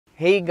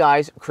Hey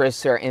guys,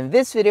 Chris here. In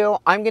this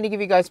video, I'm going to give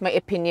you guys my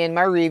opinion,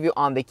 my review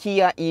on the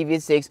Kia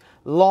EV6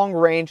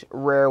 long-range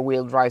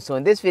rear-wheel drive. So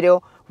in this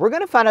video, we're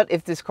going to find out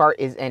if this car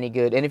is any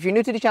good. And if you're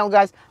new to the channel,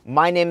 guys,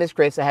 my name is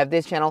Chris. I have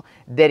this channel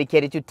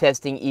dedicated to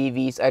testing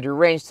EVs. I do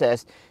range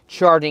tests,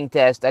 charging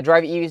tests. I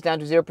drive EVs down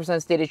to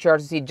 0% stated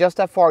charge to see just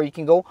how far you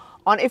can go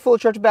on a full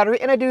charge battery,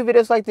 and I do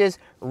videos like this,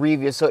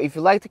 reviews. So if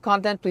you like the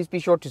content, please be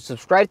sure to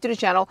subscribe to the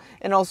channel.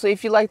 And also,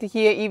 if you like the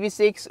Kia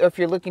EV6 or if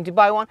you're looking to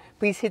buy one,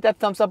 please hit that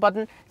thumbs up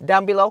button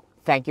down below.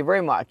 Thank you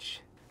very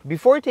much.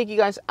 Before I take you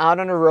guys out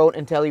on the road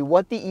and tell you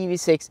what the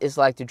EV6 is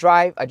like to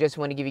drive, I just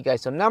want to give you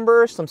guys some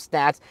numbers, some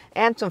stats,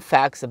 and some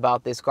facts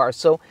about this car.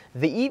 So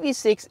the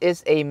EV6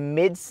 is a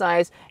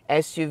mid-size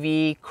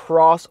SUV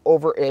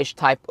crossover-ish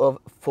type of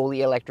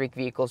fully electric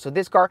vehicle. So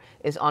this car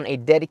is on a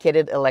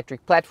dedicated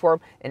electric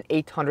platform, an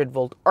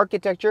 800-volt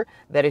architecture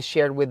that is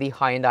shared with the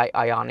Hyundai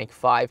Ioniq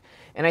 5.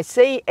 And I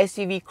say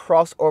SUV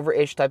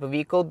crossover-ish type of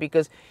vehicle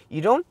because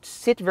you don't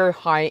sit very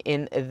high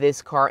in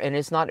this car and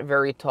it's not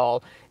very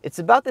tall. It's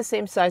about the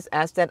same size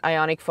as that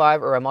Ioniq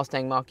 5 or a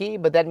Mustang Mach-E,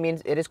 but that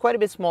means it is quite a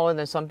bit smaller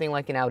than something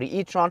like an Audi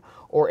e-tron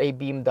or a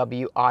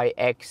BMW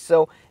iX.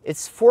 So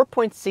it's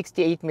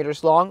 4.68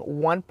 meters long,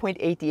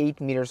 1.88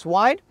 meters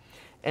wide,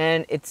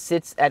 and it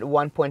sits at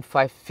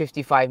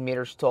 1.55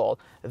 meters tall.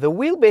 The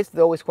wheelbase,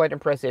 though, is quite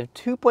impressive.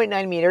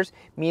 2.9 meters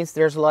means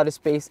there's a lot of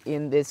space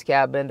in this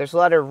cabin. There's a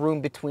lot of room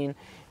between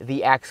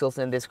the axles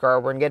in this car.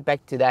 We're gonna get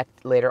back to that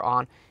later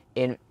on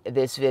in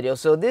this video.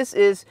 So this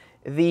is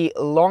the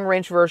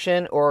long-range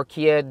version, or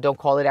Kia don't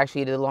call it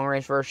actually the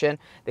long-range version.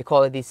 They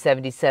call it the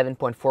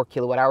 77.4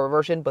 kilowatt-hour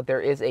version, but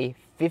there is a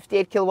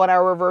 58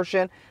 kilowatt-hour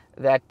version.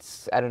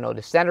 That's, I don't know,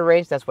 the standard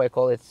range. That's why I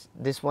call it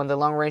this one the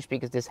long range,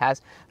 because this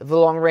has the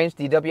long range.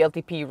 The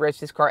WLTP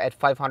rates this car at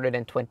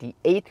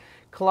 528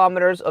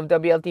 kilometers of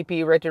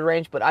WLTP rated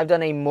range, but I've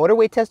done a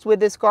motorway test with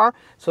this car,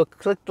 so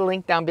click the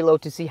link down below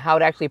to see how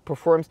it actually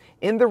performs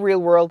in the real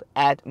world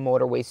at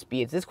motorway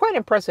speeds. It's quite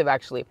impressive,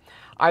 actually.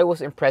 I was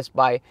impressed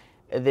by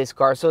this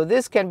car. So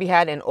this can be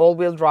had in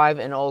all-wheel drive,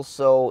 and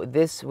also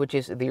this, which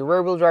is the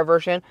rear-wheel drive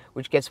version,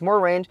 which gets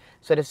more range.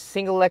 So it has a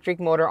single electric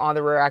motor on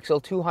the rear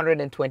axle,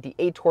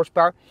 228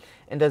 horsepower,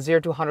 and does 0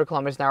 to 100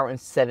 kilometers an hour in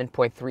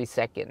 7.3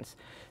 seconds.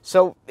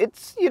 So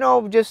it's, you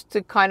know, just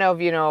to kind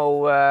of, you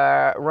know,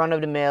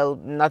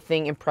 run-of-the-mill,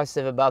 nothing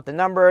impressive about the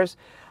numbers.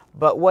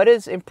 But what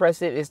is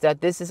impressive is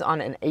that this is on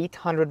an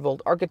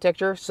 800-volt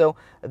architecture, so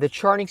the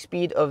charging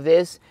speed of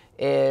this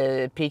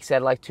peaks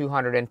at like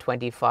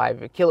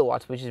 225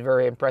 kilowatts, which is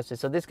very impressive.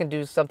 So this can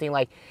do something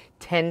like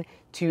 10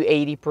 to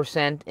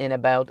 80% in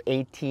about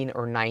 18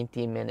 or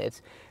 19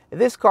 minutes.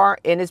 This car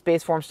in its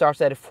base form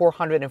starts at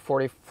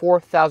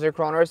 444,000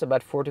 kroners,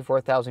 about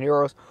 44,000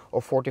 euros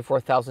or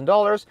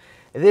 $44,000.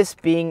 This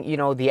being, you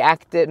know, the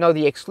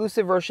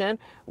exclusive version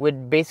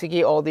with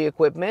basically all the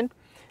equipment.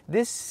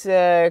 This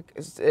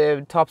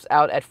tops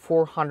out at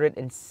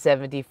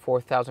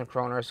 474,000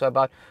 kroners, so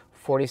about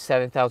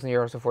 47,000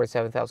 euros or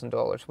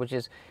 $47,000, which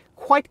is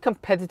quite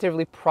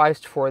competitively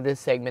priced for this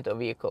segment of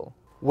vehicle.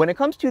 When it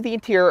comes to the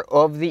interior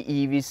of the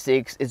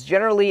EV6, it's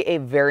generally a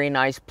very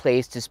nice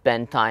place to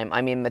spend time.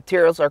 I mean,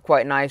 materials are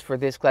quite nice for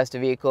this class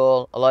of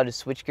vehicle. A lot of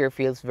switchgear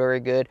feels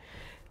very good.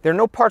 There are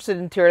no parts of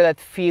the interior that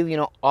feel, you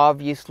know,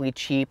 obviously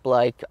cheap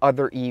like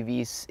other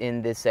EVs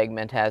in this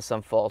segment has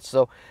some faults.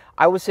 So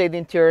I would say the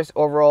interior is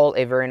overall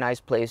a very nice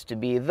place to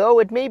be, though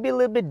it may be a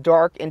little bit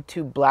dark and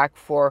too black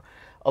for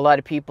a lot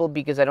of people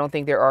because I don't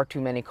think there are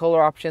too many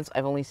color options.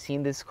 I've only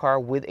seen this car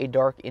with a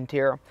dark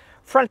interior.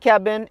 Front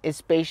cabin is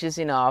spacious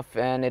enough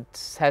and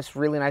it has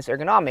really nice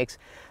ergonomics.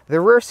 The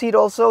rear seat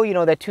also, you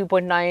know, that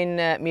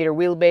 2.9 meter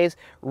wheelbase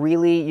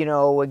really, you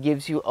know,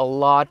 gives you a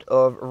lot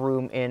of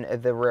room in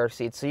the rear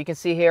seat. So you can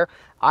see here,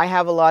 I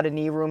have a lot of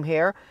knee room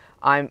here.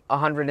 I'm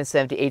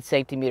 178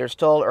 centimeters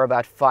tall, or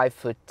about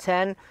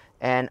 5'10",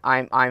 and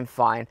I'm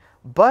fine.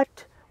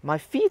 But my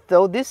feet,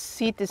 though, this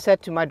seat is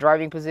set to my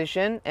driving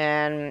position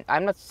and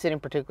I'm not sitting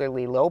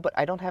particularly low, but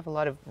I don't have a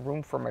lot of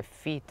room for my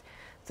feet.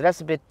 So that's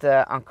a bit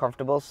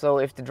uncomfortable. So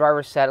if the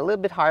driver sat a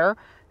little bit higher,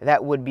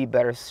 that would be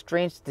better.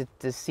 Strange that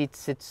the seat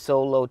sits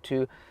so low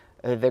to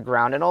the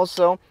ground. And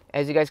also,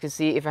 as you guys can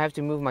see, if I have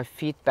to move my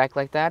feet back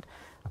like that,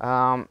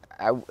 I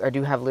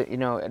do have, you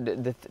know,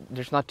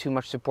 there's not too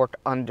much support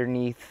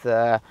underneath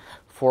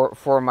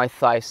for my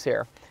thighs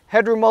here.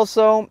 Headroom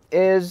also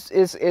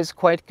is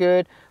quite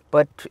good.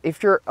 But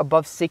if you're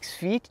above 6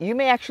 feet, you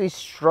may actually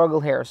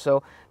struggle here.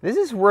 So this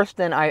is worse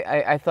than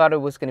I thought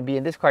it was going to be.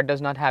 And this car does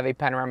not have a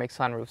panoramic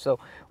sunroof. So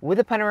with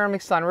a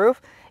panoramic sunroof,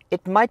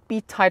 it might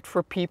be tight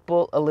for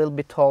people a little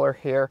bit taller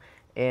here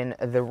in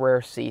the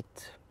rear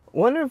seat.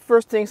 One of the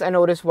first things I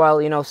noticed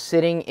while, you know,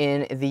 sitting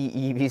in the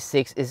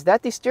EV6 is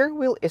that the steering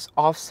wheel is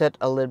offset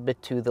a little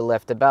bit to the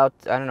left, about,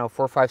 I don't know,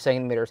 4 or 5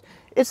 centimeters.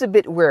 It's a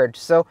bit weird.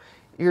 So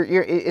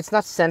it's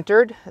not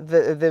centered.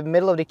 The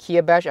middle of the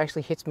Kia badge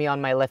actually hits me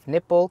on my left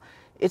nipple.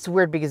 It's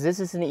weird because this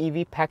is an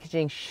EV.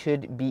 Packaging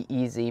should be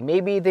easy.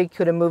 Maybe they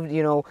could have moved,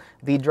 you know,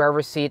 the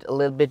driver's seat a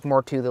little bit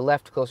more to the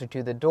left, closer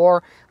to the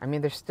door. I mean,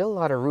 there's still a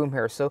lot of room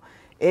here. So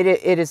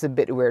It is a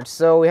bit weird.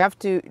 So we have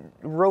to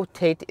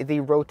rotate the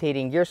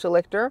rotating gear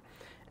selector,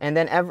 and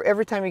then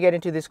every time you get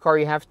into this car,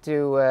 you have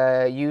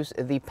to use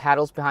the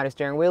paddles behind the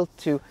steering wheel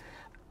to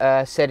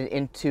set it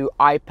into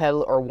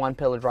I-pedal or one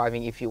pedal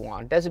driving if you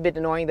want. That's a bit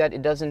annoying that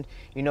it doesn't,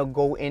 you know,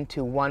 go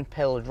into one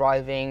pedal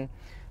driving,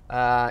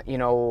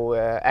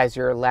 as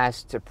your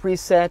last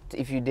preset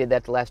if you did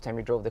that the last time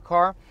you drove the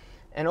car.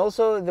 And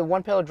also the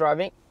one pedal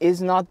driving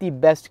is not the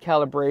best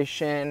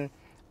calibration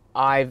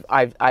I've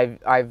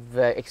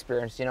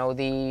experienced. You know,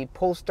 the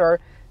Polestar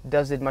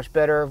does it much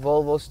better.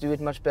 Volvos do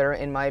it much better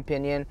in my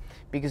opinion,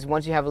 because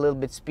once you have a little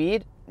bit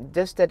speed,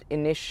 just that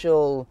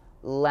initial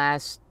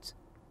last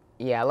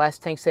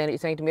 10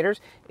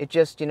 centimeters, it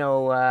just, you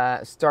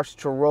know, starts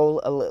to roll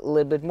a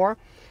little bit more.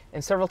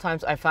 And several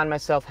times I found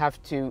myself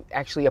have to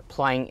actually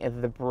applying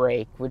the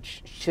brake,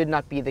 which should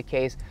not be the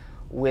case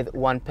with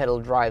one pedal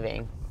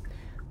driving.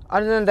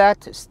 Other than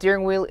that,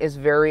 steering wheel is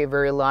very,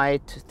 very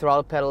light.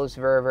 Throttle pedal is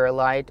very, very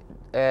light.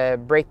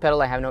 Brake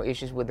pedal, I have no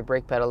issues with the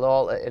brake pedal at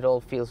all. It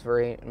all feels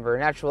very, very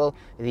natural.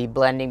 The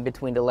blending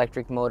between the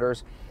electric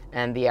motors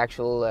and the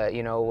actual,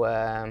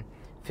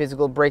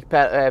 physical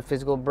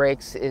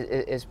brakes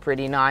is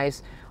pretty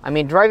nice. I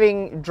mean,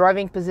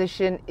 driving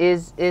position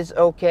is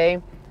okay.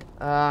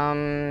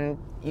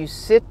 You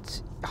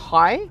sit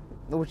high,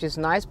 which is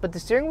nice, but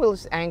the steering wheel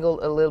is angled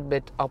a little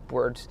bit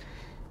upwards.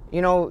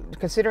 You know,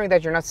 considering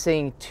that you're not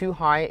sitting too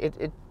high,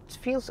 it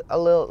feels a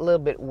little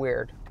bit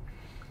weird.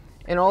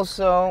 And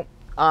also,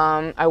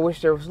 I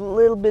wish there was a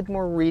little bit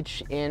more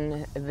reach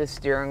in the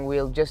steering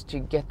wheel just to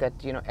get that,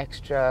 you know,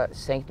 extra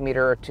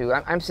centimeter or two.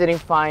 I'm sitting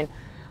fine.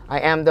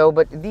 I am though,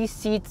 but these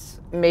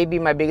seats may be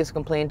my biggest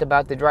complaint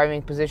about the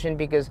driving position,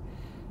 because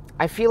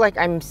I feel like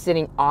I'm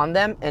sitting on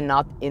them and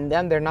not in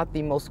them. They're not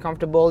the most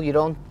comfortable. You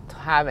don't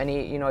have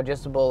any, you know,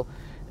 adjustable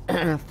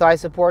thigh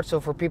support.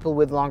 So for people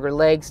with longer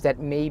legs, that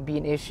may be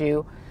an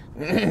issue.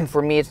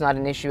 For me, it's not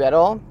an issue at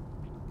all.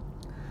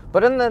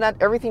 But other than that,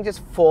 everything just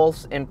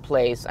falls in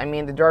place. I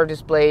mean, the driver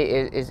display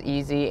is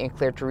easy and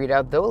clear to read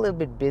out, though a little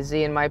bit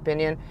busy in my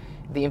opinion.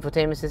 The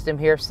infotainment system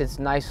here sits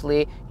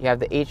nicely. You have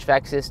the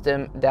HVAC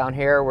system down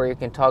here where you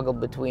can toggle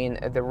between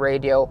the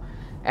radio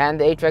and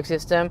the HVAC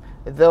system,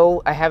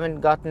 though I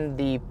haven't gotten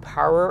the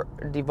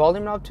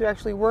volume knob to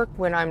actually work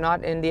when I'm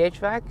not in the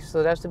HVAC,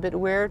 so that's a bit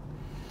weird.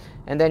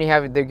 And then you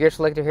have the gear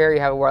selector here.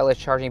 You have a wireless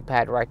charging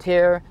pad right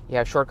here. You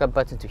have shortcut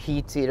buttons to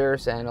heat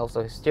seaters and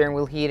also steering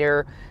wheel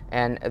heater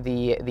and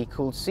the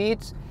cooled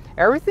seats.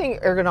 Everything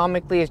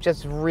ergonomically is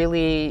just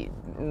really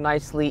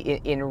nicely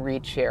in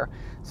reach here.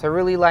 So I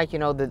really like, you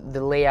know,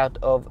 the layout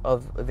of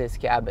this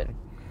cabin.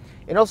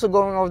 And also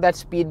going over that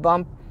speed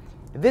bump,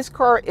 this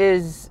car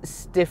is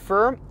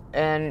stiffer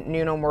and,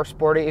 you know, more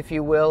sporty, if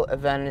you will,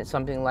 than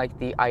something like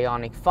the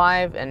Ioniq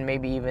 5 and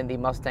maybe even the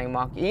Mustang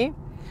Mach-E.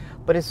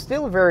 But it's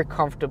still very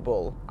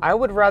comfortable. I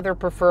would rather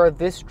prefer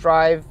this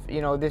drive,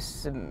 you know,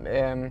 this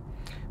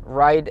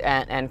ride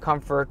and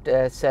comfort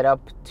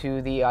setup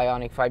to the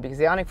Ioniq 5, because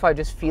the Ioniq 5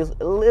 just feels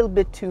a little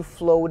bit too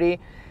floaty.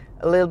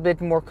 A little bit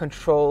more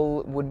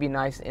control would be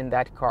nice in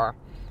that car.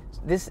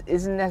 This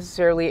isn't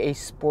necessarily a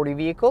sporty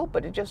vehicle,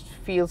 but it just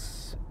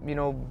feels, you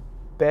know,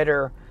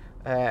 better,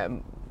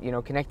 you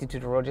know, connected to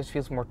the road. Just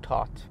feels more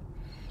taut.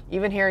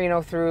 Even here, you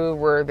know, through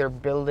where they're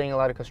building a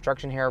lot of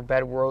construction here,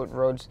 bad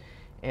roads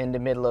in the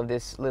middle of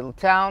this little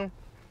town,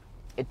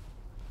 it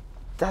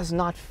does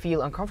not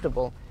feel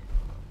uncomfortable.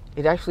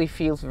 It actually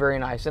feels very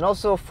nice. And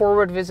also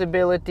forward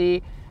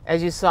visibility,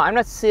 as you saw, I'm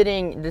not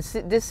sitting,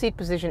 this seat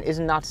position is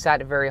not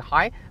sat very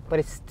high, but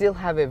I still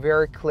have a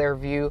very clear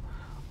view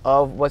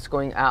of what's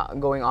going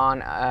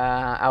on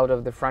out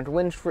of the front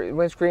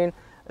windscreen.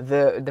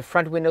 The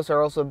front windows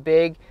are also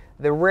big.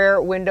 The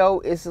rear window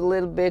is a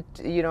little bit,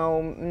 you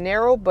know,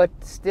 narrow, but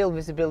still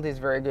visibility is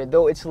very good,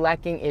 though it's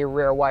lacking a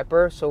rear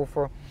wiper. So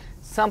for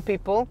some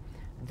people,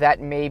 that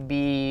may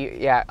be,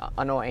 yeah,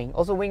 annoying.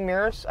 Also wing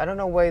mirrors, I don't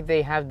know why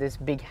they have this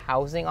big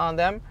housing on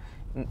them.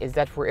 Is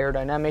that for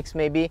aerodynamics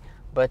maybe?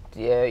 But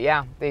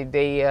yeah,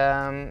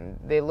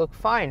 they look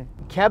fine.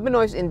 Cabin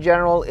noise in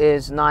general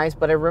is nice,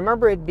 but I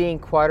remember it being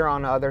quieter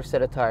on the other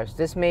set of tires.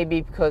 This may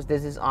be because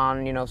this is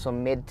on, you know,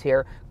 some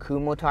mid-tier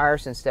Kumo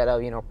tires instead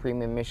of, you know,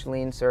 premium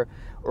Michelins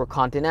or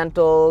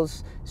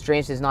Continentals.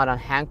 Strange is not on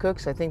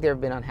Hankooks. I think they've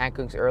been on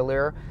Hankooks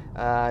earlier.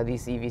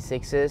 These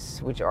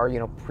EV6s, which are, you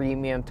know,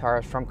 premium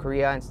tires from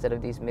Korea instead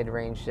of these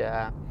mid-range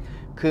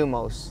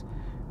Kumos.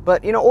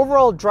 But, you know,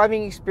 overall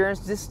driving experience,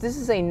 this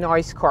is a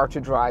nice car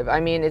to drive. I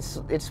mean,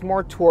 it's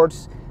more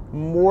towards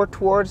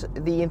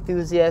the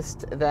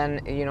enthusiast than,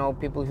 you know,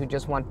 people who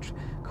just want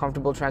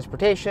comfortable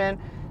transportation.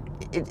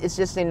 It's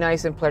just a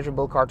nice and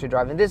pleasurable car to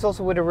drive. And this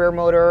also with a rear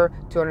motor,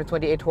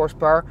 228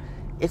 horsepower.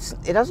 It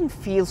doesn't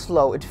feel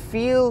slow. It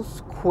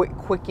feels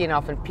quick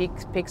enough and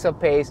picks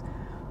up pace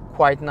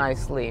quite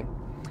nicely.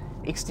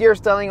 Exterior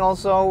styling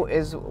also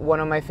is one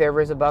of my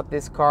favorites about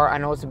this car. I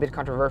know it's a bit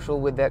controversial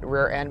with that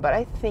rear end, but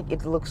I think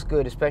it looks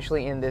good,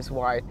 especially in this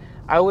white.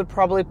 I would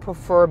probably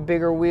prefer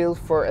bigger wheels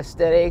for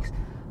aesthetics,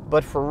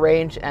 but for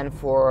range and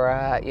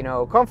for you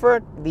know,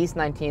 comfort, these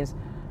 19s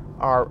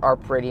are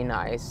pretty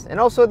nice. And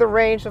also the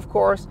range, of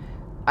course.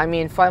 I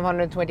mean,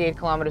 528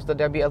 kilometers, the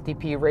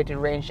WLTP rated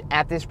range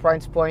at this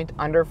price point,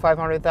 under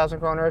 500,000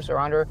 kroners, or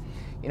under,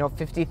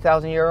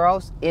 50,000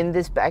 euros in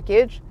this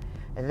package.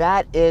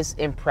 That is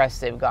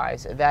impressive,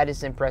 guys. That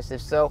is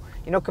impressive. So,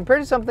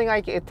 compared to something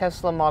like a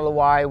Tesla Model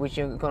Y, which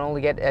you can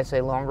only get as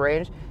a long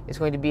range, it's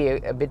going to be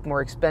a bit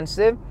more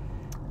expensive,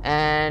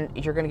 and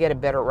you're going to get a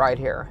better ride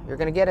here. You're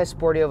going to get a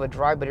sporty of a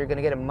drive, but you're going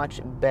to get a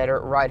much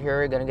better ride here.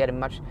 You're going to get a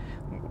much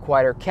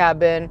quieter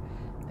cabin.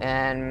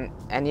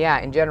 And yeah,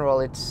 in general,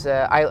 it's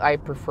I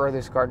prefer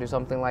this car to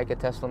something like a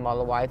Tesla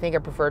Model Y. I think I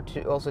prefer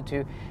also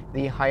to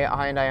the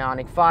Hyundai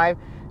Ioniq 5.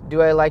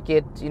 Do I like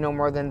it,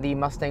 more than the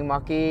Mustang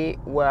Mach-E?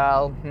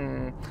 Well,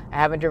 I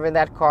haven't driven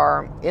that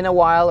car in a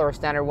while, or a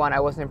standard one. I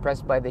wasn't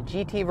impressed by the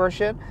GT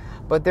version,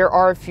 but there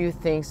are a few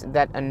things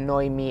that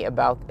annoy me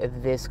about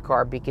this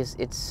car because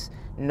it's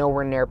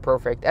nowhere near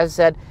perfect. As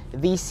I said,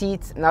 these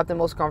seats, not the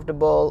most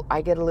comfortable.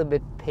 I get a little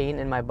bit pain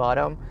in my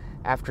bottom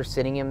after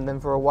sitting in them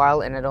for a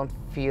while, and I don't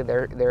feel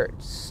they're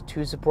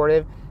too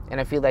supportive, and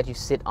I feel that you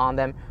sit on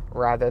them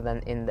rather than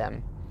in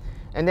them.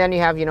 And then you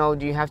have,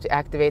 you have to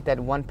activate that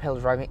one pedal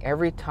driving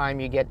every time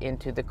you get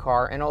into the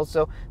car, and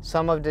also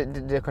some of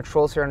the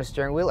controls here on the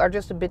steering wheel are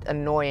just a bit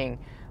annoying.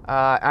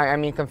 I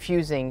mean,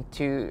 confusing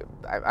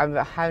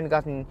I haven't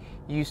gotten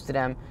used to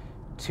them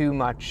too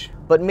much.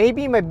 But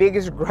maybe my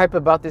biggest gripe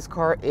about this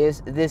car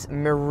is this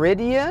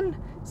Meridian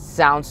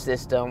sound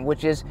system,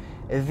 which is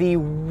the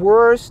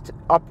worst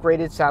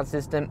upgraded sound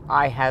system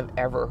I have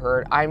ever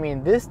heard. I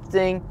mean, this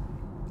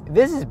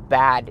is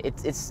bad.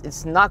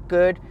 It's not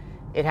good.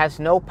 It has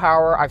no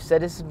power. I've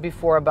said this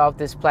before about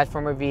this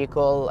platformer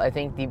vehicle. I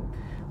think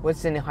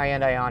what's in the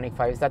Hyundai Ioniq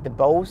 5? Is that the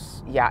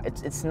Bose? Yeah,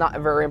 it's not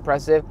very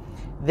impressive.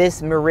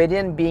 This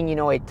Meridian being,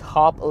 a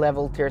top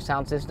level tier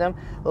sound system.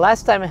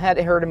 Last time I had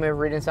heard a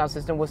Meridian sound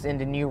system was in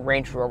the new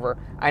Range Rover.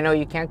 I know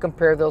you can't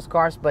compare those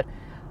cars, but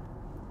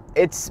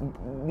it's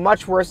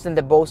much worse than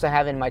the Bose I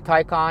have in my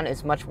Taycan.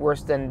 It's much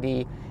worse than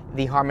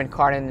the Harman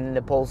Kardon in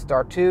the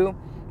Polestar 2.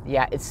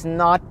 Yeah, it's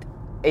not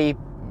a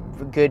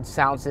good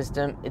sound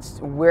system.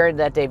 It's weird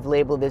that they've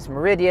labeled this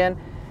Meridian,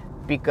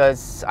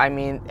 because I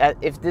mean,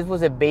 if this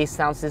was a base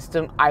sound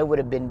system, I would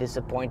have been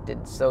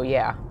disappointed. So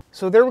yeah.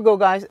 So there we go,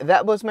 guys.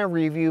 That was my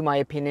review, my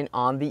opinion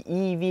on the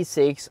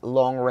EV6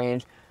 long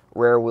range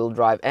rear wheel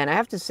drive. And I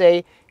have to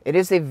say, it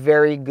is a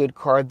very good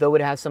car, though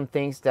it has some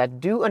things that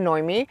do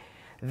annoy me.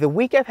 The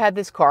week I've had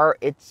this car,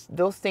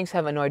 those things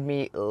have annoyed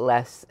me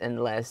less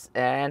and less.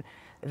 And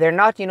they're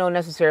not,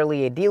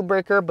 necessarily a deal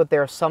breaker, but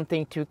they're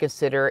something to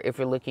consider if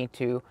you're looking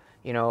to,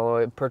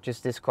 purchase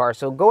this car.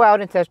 So go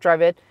out and test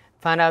drive it.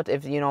 Find out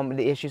if,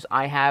 the issues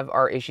I have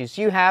are issues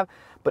you have.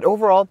 But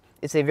overall,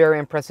 it's a very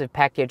impressive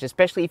package,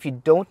 especially if you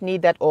don't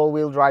need that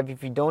all-wheel drive,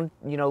 if you don't,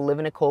 live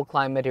in a cold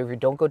climate, or if you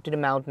don't go to the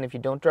mountain, if you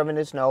don't drive in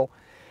the snow.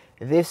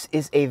 This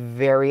is a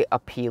very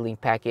appealing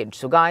package.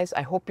 So guys,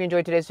 I hope you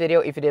enjoyed today's video.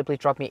 If you did, please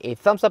drop me a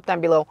thumbs up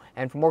down below.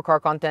 And for more car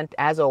content,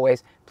 as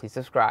always, please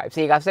subscribe.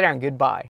 See you guys later, and goodbye.